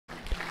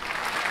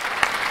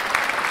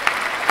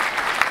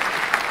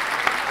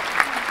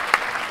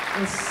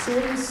It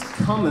seems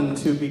common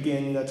to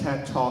begin a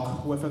TED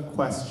Talk with a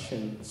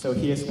question, so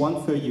here's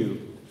one for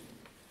you.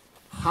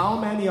 How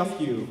many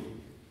of you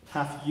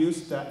have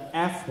used the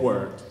F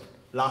word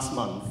last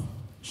month?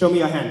 Show me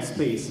your hands,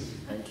 please.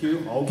 Thank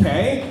you.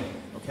 Okay,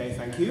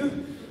 thank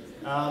you.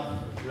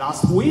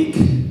 Last week?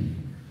 Okay,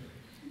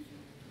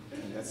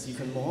 that's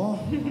even more.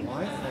 All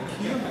right,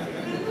 thank you.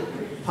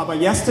 How about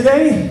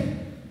yesterday?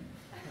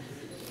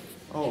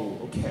 Oh,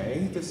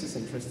 okay, this is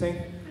interesting.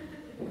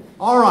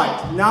 All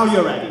right, now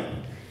you're ready.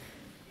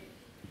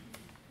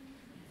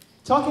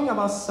 Talking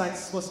about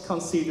sex was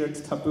considered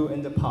taboo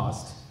in the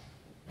past,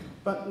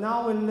 but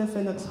now we live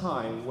in a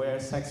time where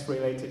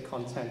sex-related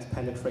content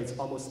penetrates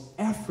almost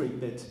every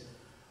bit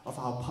of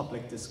our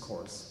public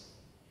discourse.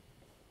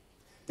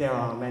 There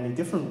are many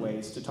different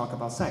ways to talk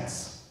about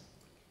sex,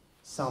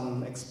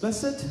 some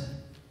explicit,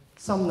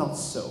 some not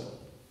so.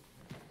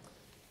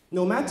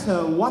 No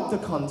matter what the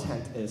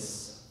content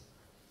is,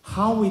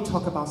 how we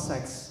talk about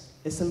sex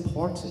is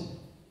important.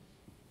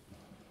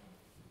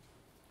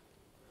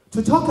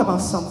 To talk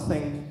about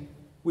something,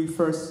 we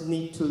first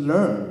need to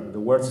learn the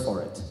words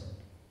for it.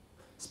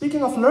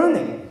 Speaking of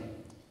learning,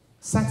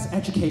 sex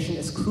education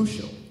is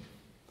crucial,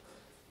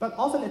 but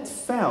often it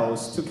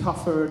fails to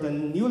cover the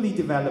newly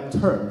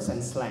developed terms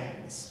and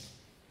slangs.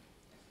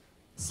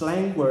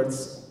 Slang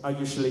words are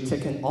usually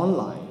taken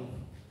online,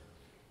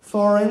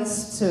 for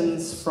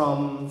instance,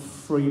 from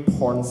free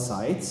porn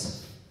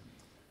sites.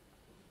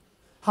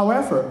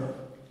 However,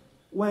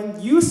 when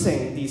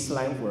using these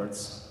slang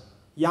words,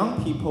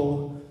 young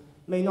people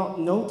may not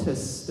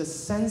notice the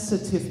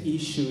sensitive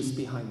issues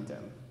behind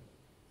them.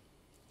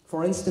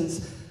 For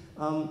instance,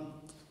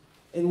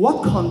 in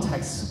what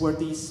context were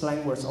these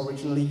slang words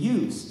originally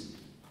used?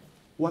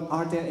 What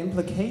are their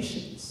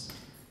implications?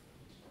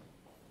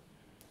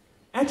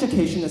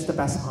 Education is the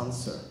best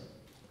answer.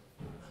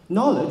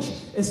 Knowledge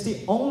is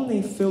the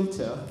only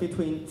filter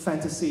between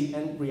fantasy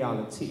and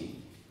reality.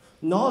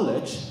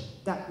 Knowledge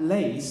that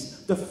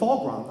lays the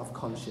foreground of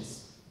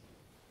consciousness.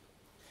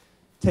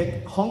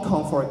 Take Hong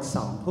Kong, for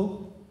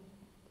example.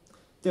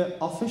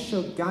 The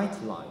official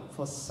guideline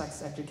for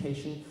sex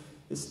education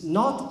is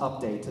not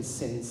updated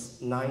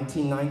since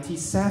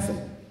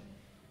 1997.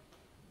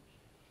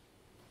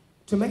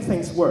 To make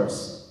things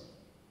worse,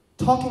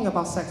 talking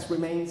about sex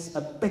remains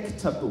a big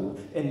taboo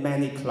in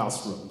many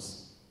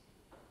classrooms.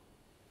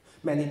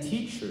 Many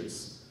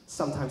teachers,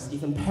 sometimes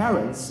even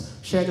parents,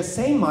 share the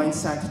same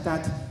mindset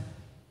that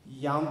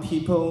young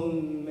people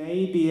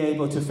may be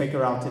able to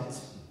figure out it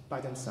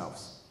by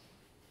themselves.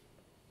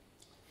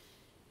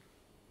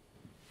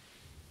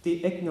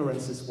 The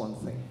ignorance is one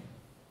thing.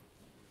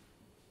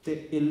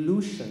 The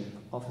illusion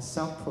of a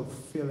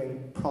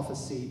self-fulfilling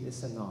prophecy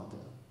is another.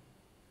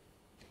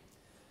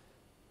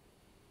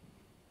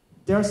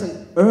 There's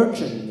an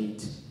urgent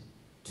need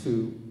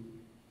to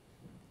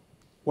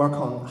work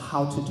on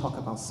how to talk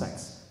about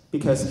sex,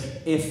 because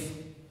if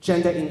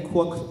gender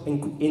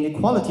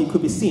inequality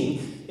could be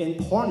seen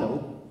in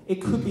porno,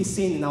 it could be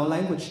seen in our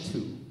language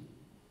too.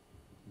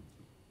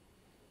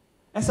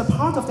 As a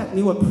part of that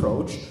new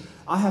approach,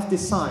 I have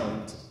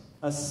designed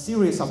a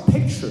series of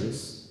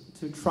pictures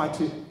to try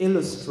to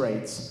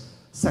illustrate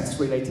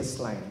sex-related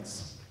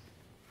slangs.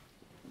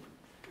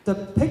 The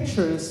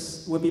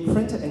pictures will be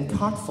printed in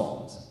card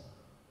forms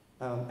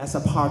as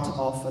a part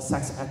of a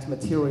sex ed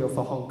material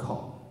for Hong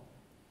Kong.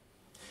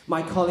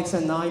 My colleagues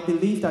and I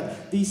believe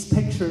that these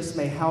pictures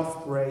may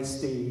help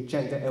raise the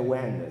gender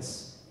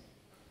awareness.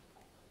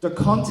 The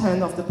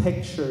content of the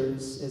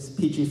pictures is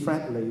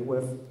PG-friendly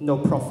with no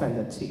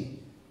profanity,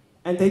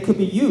 and they could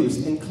be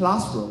used in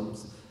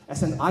classrooms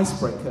as an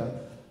icebreaker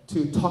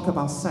to talk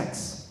about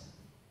sex.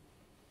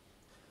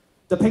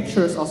 The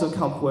pictures also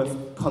come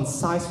with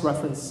concise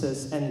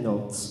references and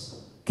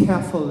notes,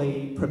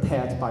 carefully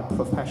prepared by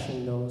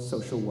professional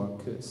social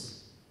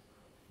workers.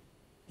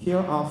 Here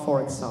are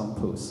 4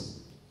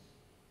 examples.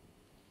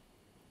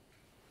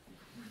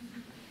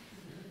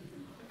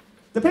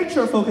 The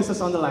picture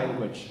focuses on the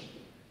language.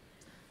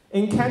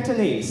 In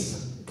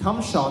Cantonese,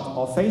 cum shot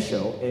or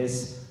facial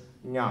is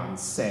ngan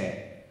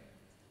se,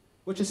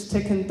 which is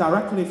taken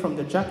directly from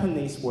the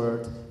Japanese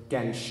word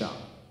gensha.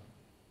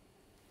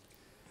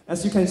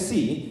 As you can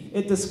see,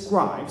 it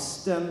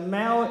describes the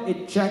male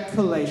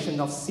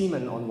ejaculation of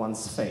semen on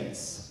one's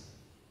face.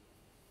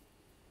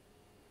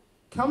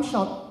 Cum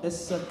shot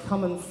is a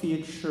common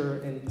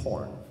feature in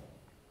porn.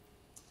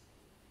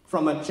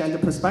 From a gender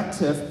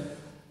perspective,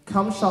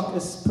 cum shot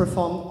is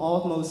performed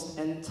almost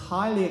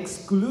entirely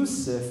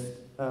exclusive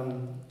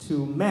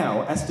to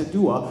male as the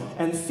doer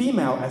and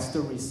female as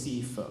the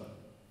receiver.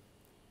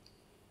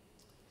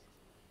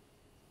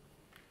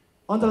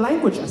 On the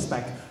language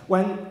aspect,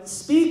 when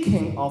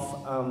speaking of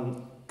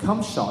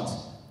cum shot,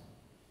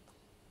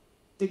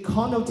 the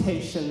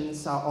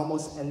connotations are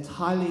almost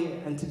entirely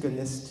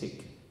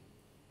antagonistic.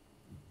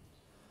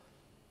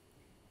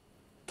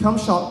 Cum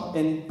shot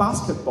in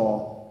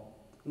basketball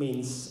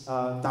means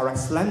direct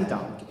slam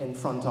dunk in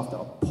front of the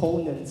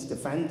opponent's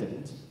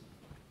defendant.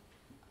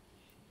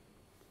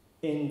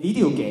 In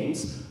video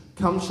games,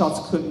 cum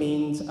shots could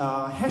mean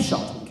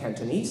headshot in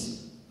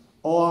Cantonese,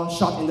 or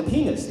shot in the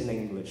penis in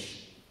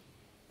English.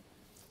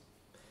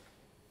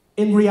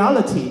 In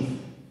reality,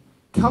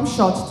 cum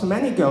shot to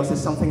many girls is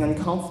something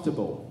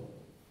uncomfortable,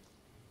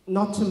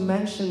 not to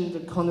mention the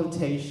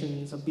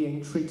connotations of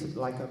being treated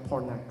like a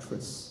porn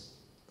actress.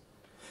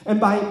 And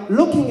by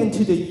looking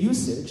into the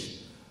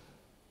usage,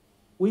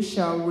 we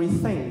shall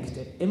rethink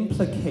the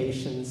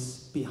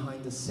implications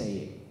behind the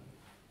saying.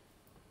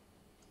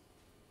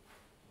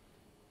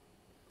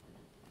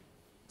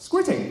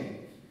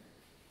 Squirting.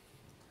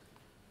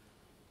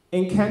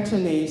 In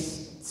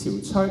Cantonese,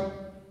 潮吹,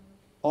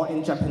 or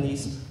in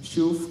Japanese,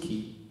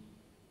 shufki.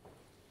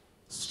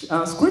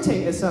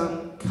 Squirting is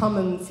a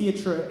common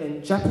feature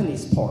in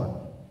Japanese porn.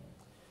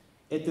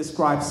 It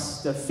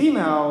describes the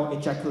female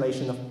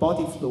ejaculation of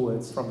body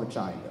fluids from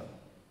vagina.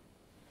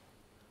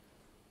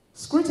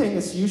 Squirting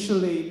is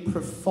usually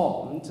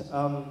performed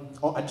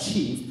or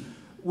achieved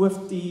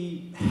with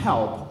the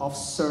help of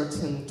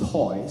certain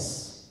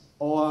toys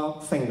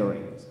or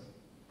fingerings.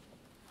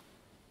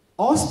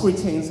 All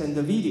squirtings in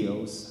the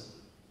videos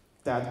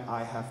that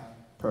I have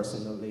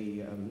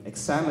personally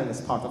examined as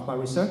part of my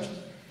research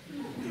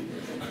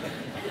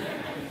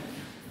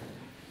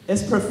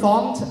is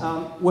performed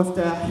with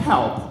the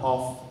help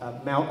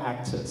of male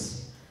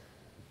actors.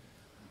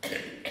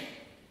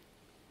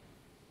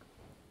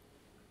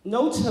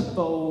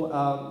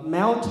 Notable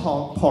male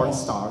porn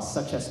stars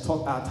such as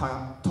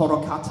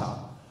Torokata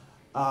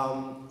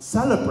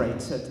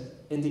celebrated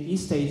in the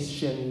East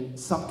Asian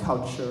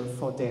subculture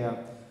for their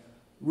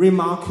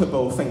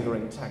remarkable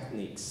fingering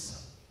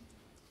techniques.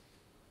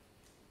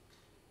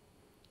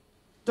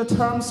 The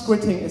term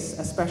squirting is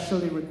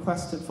especially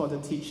requested for the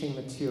teaching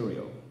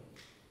material.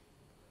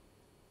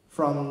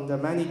 From the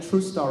many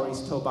true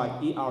stories told by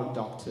ER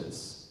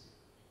doctors,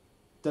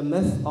 the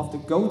myth of the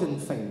golden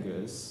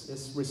fingers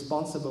is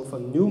responsible for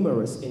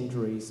numerous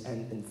injuries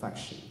and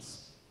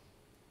infections.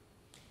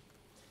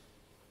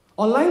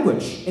 On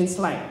language, in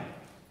slang,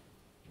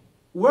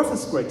 worth a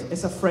squirt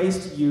is a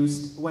phrase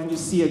used when you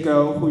see a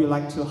girl who you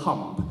like to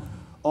hump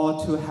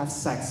or to have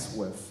sex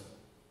with.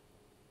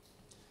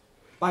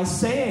 By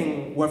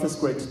saying worth a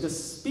squirt, the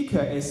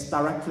speaker is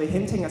directly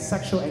hinting at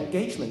sexual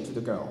engagement to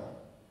the girl,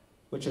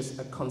 which is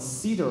a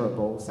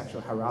considerable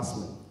sexual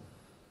harassment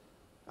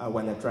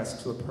when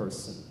addressed to a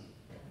person.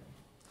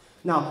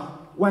 Now,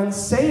 when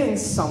saying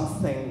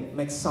something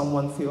makes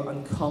someone feel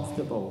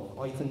uncomfortable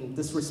or even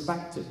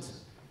disrespected,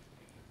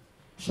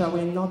 shall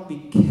we not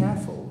be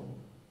careful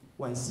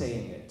when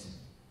saying it?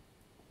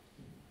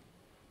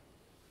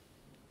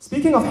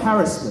 Speaking of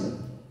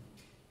harassment,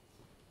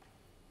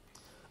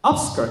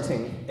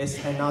 upskirting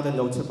is another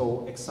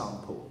notable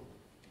example.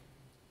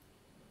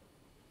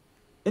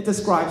 It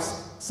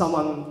describes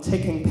someone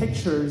taking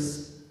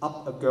pictures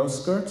up a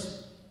girl's skirt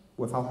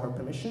without her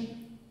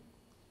permission.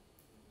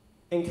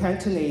 In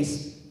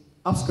Cantonese,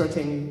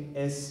 upskirting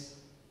is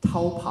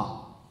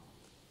taupa.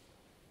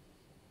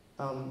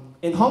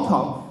 In Hong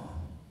Kong,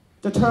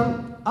 the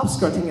term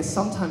upskirting is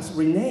sometimes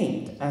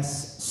renamed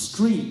as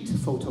street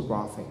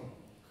photographing.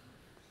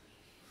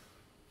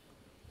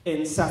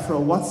 In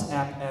several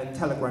WhatsApp and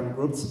Telegram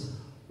groups,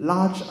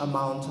 large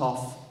amount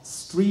of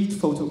street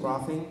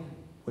photographing,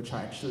 which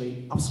are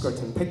actually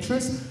upskirting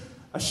pictures,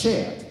 are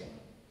shared.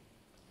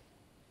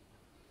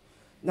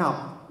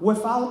 Now,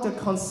 without the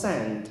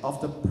consent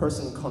of the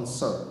person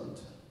concerned,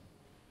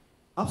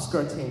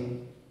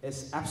 upskirting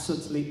is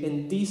absolutely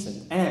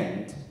indecent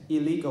and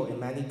illegal in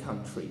many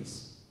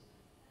countries.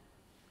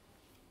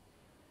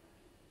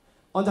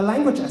 On the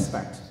language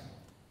aspect,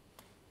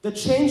 the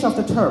change of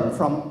the term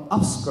from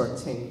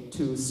upskirting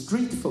to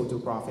street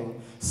photographing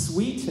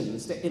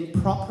sweetens the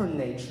improper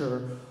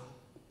nature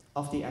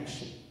of the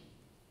action.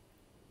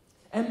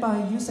 And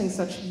by using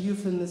such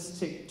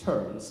euphemistic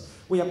terms,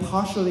 we are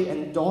partially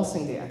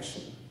endorsing the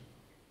action.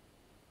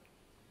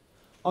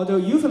 Although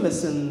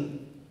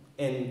euphemism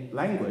in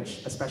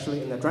language,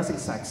 especially in addressing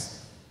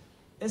sex,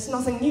 is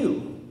nothing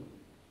new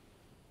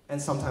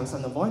and sometimes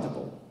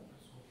unavoidable,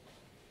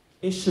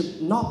 it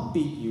should not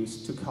be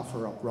used to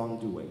cover up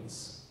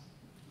wrongdoings.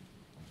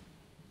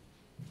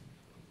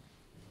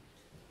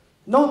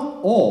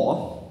 Not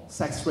all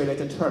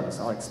sex-related terms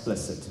are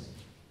explicit.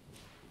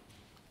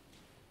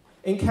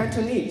 In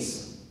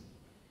Cantonese,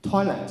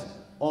 toilet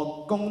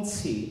or Wong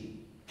Tsz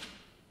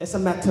is a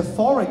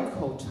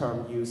metaphorical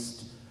term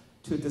used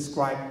to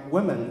describe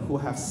women who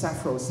have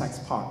several sex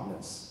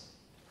partners,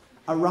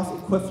 a rough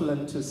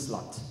equivalent to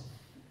slut.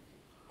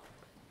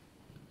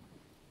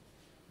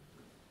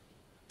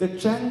 The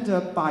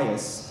gender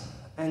bias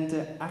and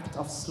the act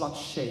of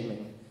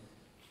slut-shaming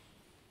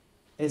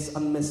is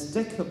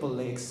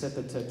unmistakably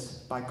exhibited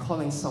by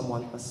calling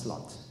someone a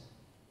slut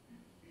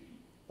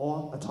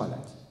or a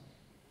toilet.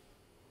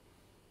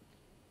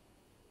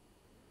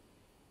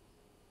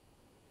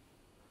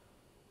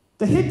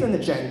 The hidden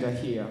agenda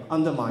here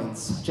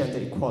undermines gender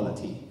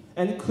equality,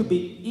 and it could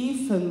be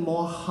even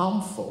more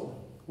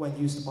harmful when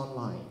used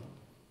online.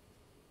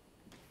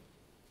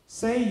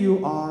 Say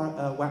you are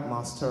a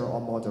webmaster or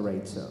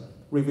moderator,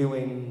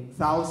 reviewing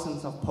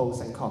thousands of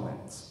posts and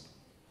comments.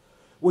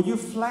 Would you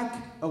flag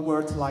a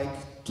word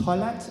like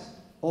toilet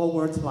or a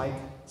word like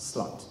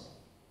slut?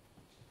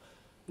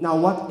 Now,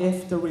 what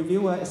if the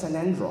reviewer is an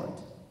android?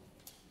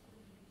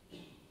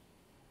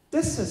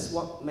 This is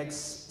what makes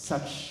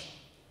such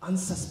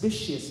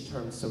unsuspicious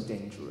terms so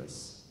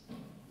dangerous.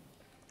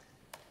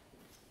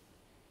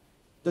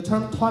 The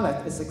term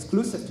toilet is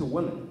exclusive to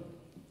women.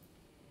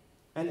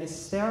 And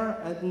is there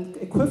an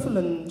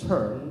equivalent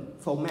term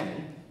for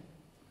men?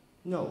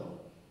 No,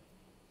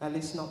 at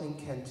least not in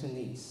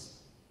Cantonese.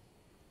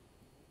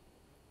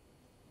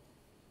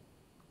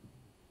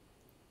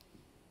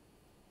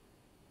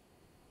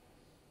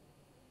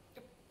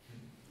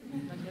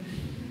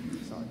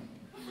 Sorry.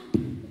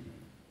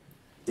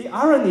 The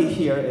irony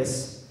here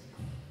is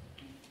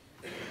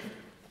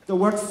the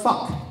word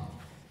fuck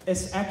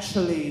is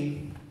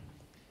actually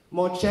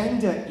more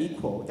gender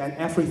equal than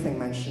everything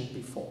mentioned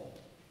before.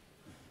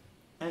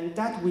 And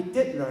that we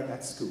did learn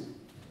at school.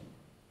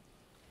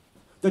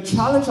 The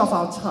challenge of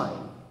our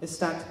time is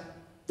that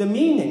the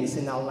meanings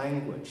in our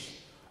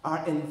language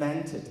are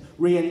invented,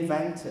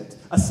 reinvented,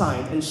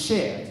 assigned, and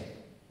shared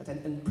at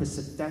an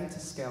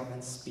unprecedented scale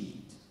and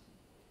speed.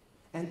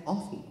 And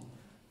often,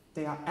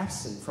 they are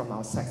absent from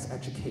our sex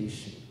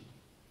education.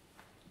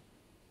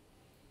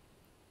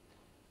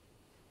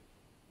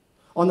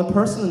 On a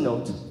personal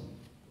note,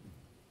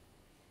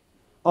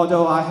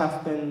 although I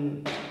have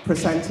been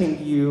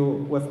presenting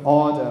you with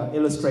all the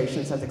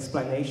illustrations and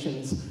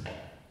explanations,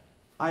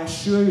 I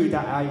assure you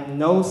that I am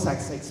no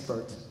sex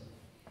expert.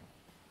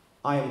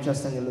 I am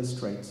just an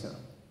illustrator.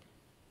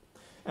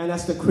 And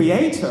as the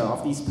creator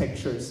of these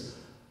pictures,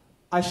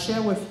 I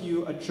share with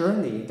you a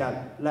journey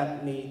that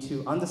led me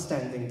to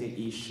understanding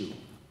the issue.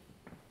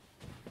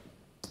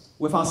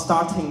 Without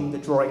starting the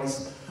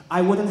drawings,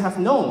 I wouldn't have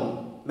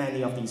known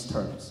many of these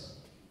terms.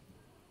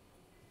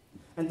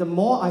 And the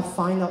more I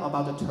find out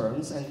about the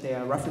terms and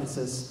their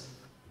references,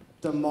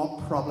 the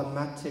more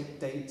problematic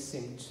they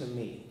seem to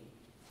me.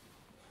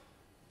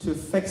 To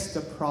fix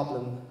the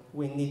problem,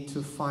 we need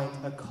to find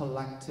a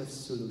collective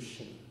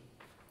solution.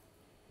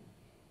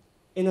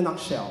 In a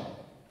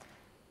nutshell,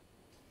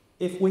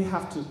 if we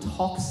have to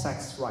talk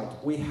sex right,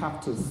 we have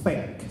to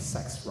think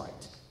sex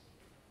right.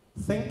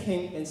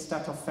 Thinking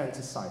instead of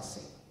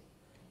fantasizing,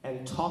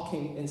 and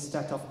talking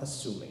instead of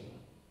assuming.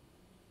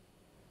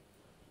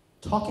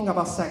 Talking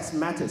about sex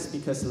matters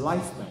because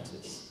life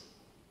matters.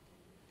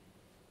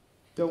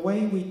 The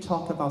way we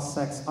talk about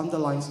sex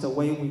underlines the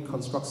way we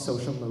construct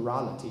social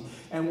morality,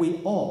 and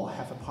we all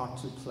have a part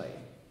to play.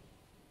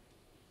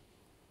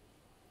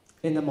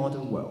 In the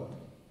modern world,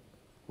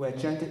 where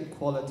gender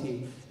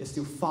equality is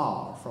still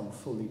far from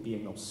fully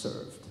being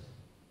observed,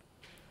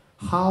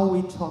 how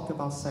we talk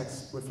about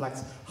sex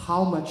reflects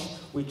how much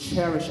we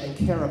cherish and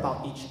care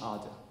about each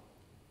other.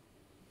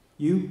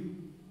 You,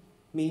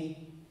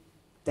 me,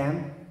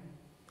 them,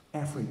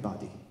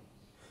 everybody.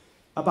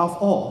 Above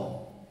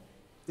all,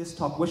 this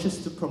talk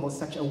wishes to promote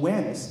such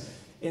awareness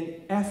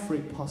in every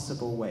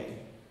possible way.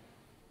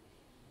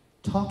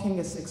 Talking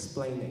is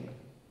explaining.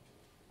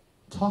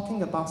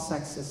 Talking about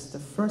sex is the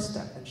first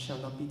step and shall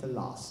not be the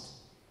last,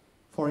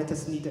 for it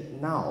is needed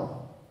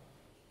now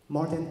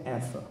more than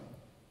ever.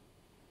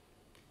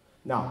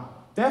 Now,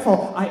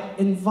 therefore, I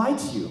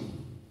invite you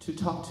to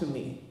talk to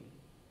me.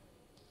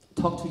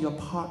 Talk to your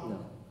partner,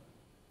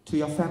 to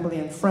your family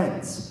and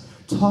friends.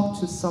 Talk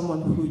to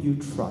someone who you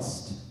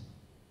trust.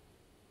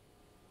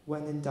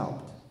 When in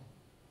doubt,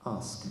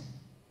 ask.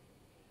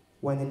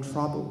 When in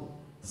trouble,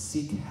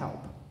 seek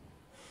help.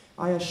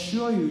 I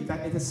assure you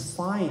that it is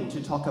fine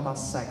to talk about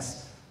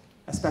sex,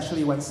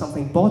 especially when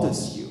something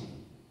bothers you.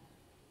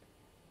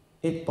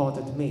 It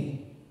bothered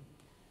me.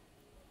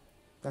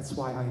 That's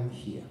why I am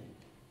here.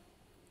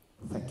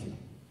 Thank you.